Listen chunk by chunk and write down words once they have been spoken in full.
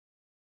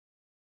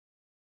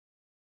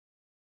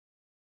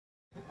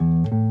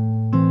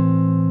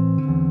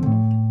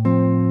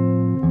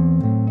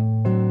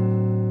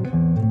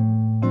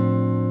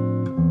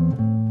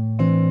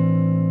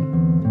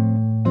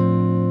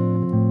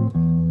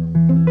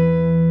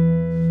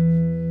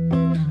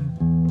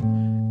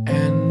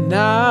And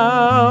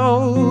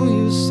now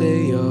you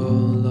say you're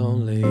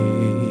lonely,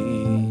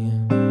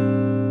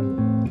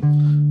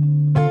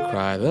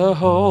 cry the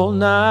whole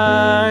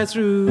night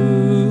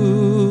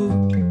through.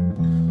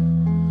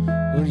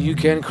 Well, you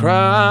can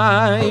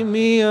cry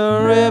me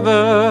a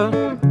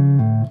river,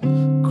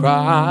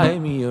 cry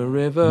me a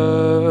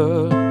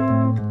river.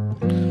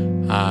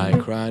 I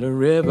cried a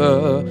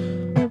river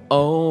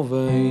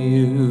over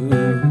you.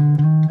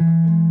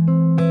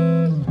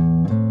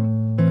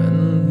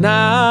 And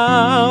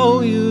now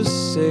you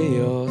say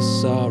you're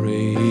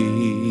sorry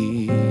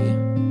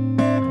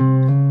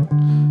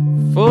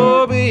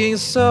for being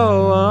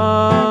so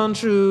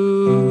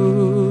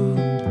untrue.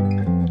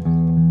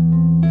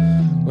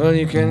 Well,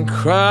 you can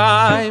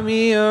cry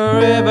me a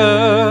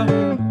river,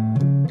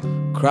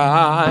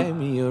 cry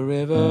me a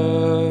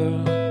river.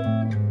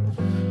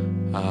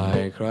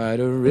 I cried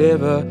a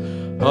river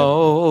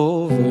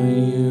over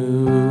you.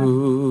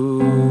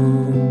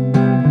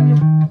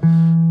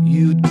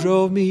 You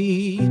drove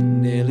me,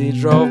 nearly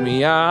drove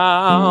me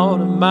out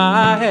of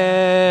my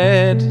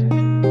head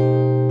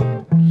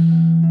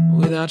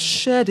without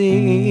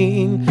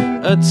shedding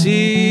a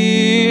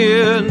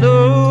tear.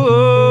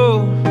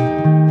 No,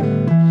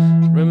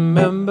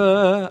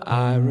 remember,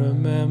 I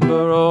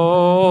remember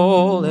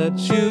all that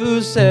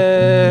you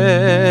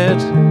said.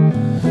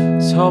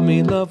 Told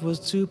me love was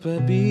too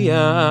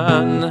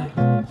plebeian,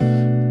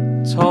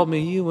 told me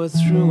you were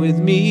through with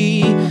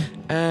me.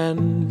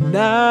 And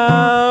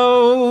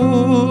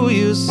now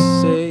you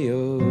say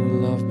you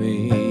love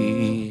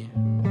me,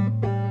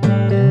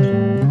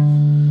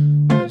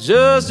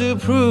 just to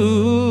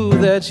prove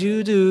that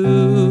you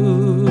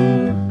do.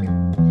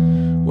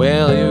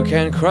 Well, you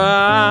can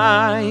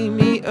cry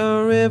me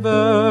a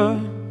river,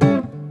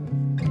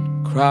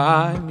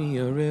 cry me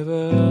a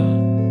river.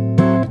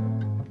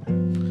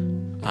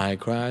 I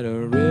cried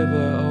a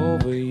river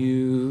over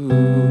you.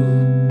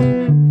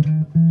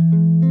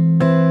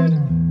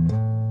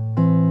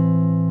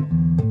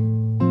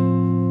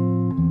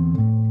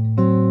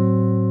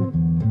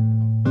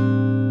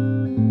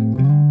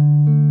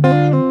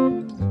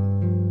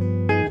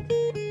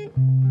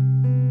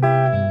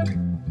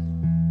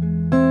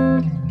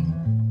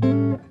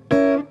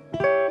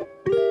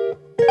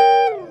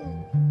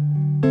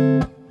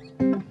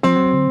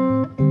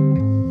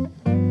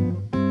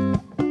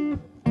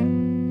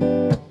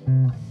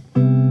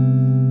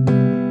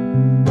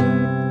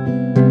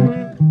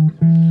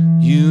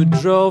 You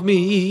drove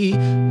me,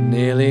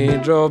 nearly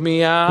drove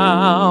me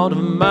out of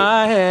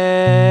my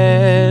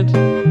head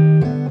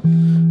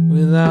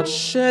without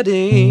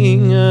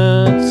shedding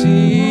a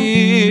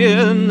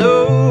tear.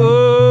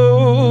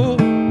 No,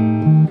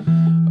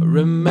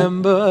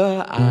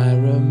 remember, I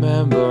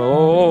remember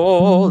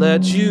all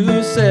that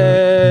you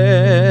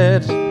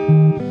said.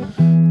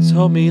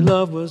 Told me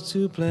love was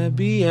too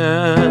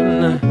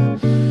plebeian,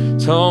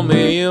 told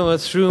me you were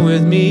through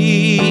with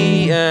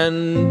me.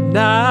 And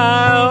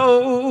now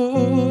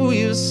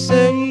you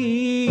say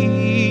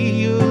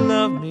you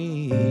love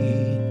me,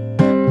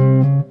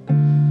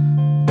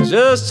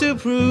 just to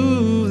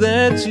prove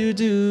that you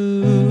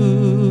do.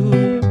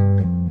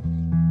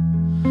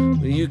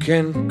 You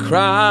can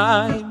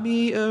cry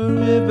me a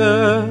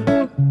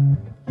river,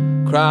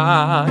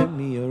 cry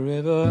me a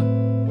river.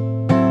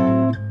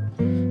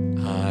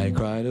 I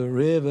cried a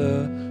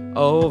river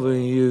over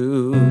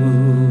you.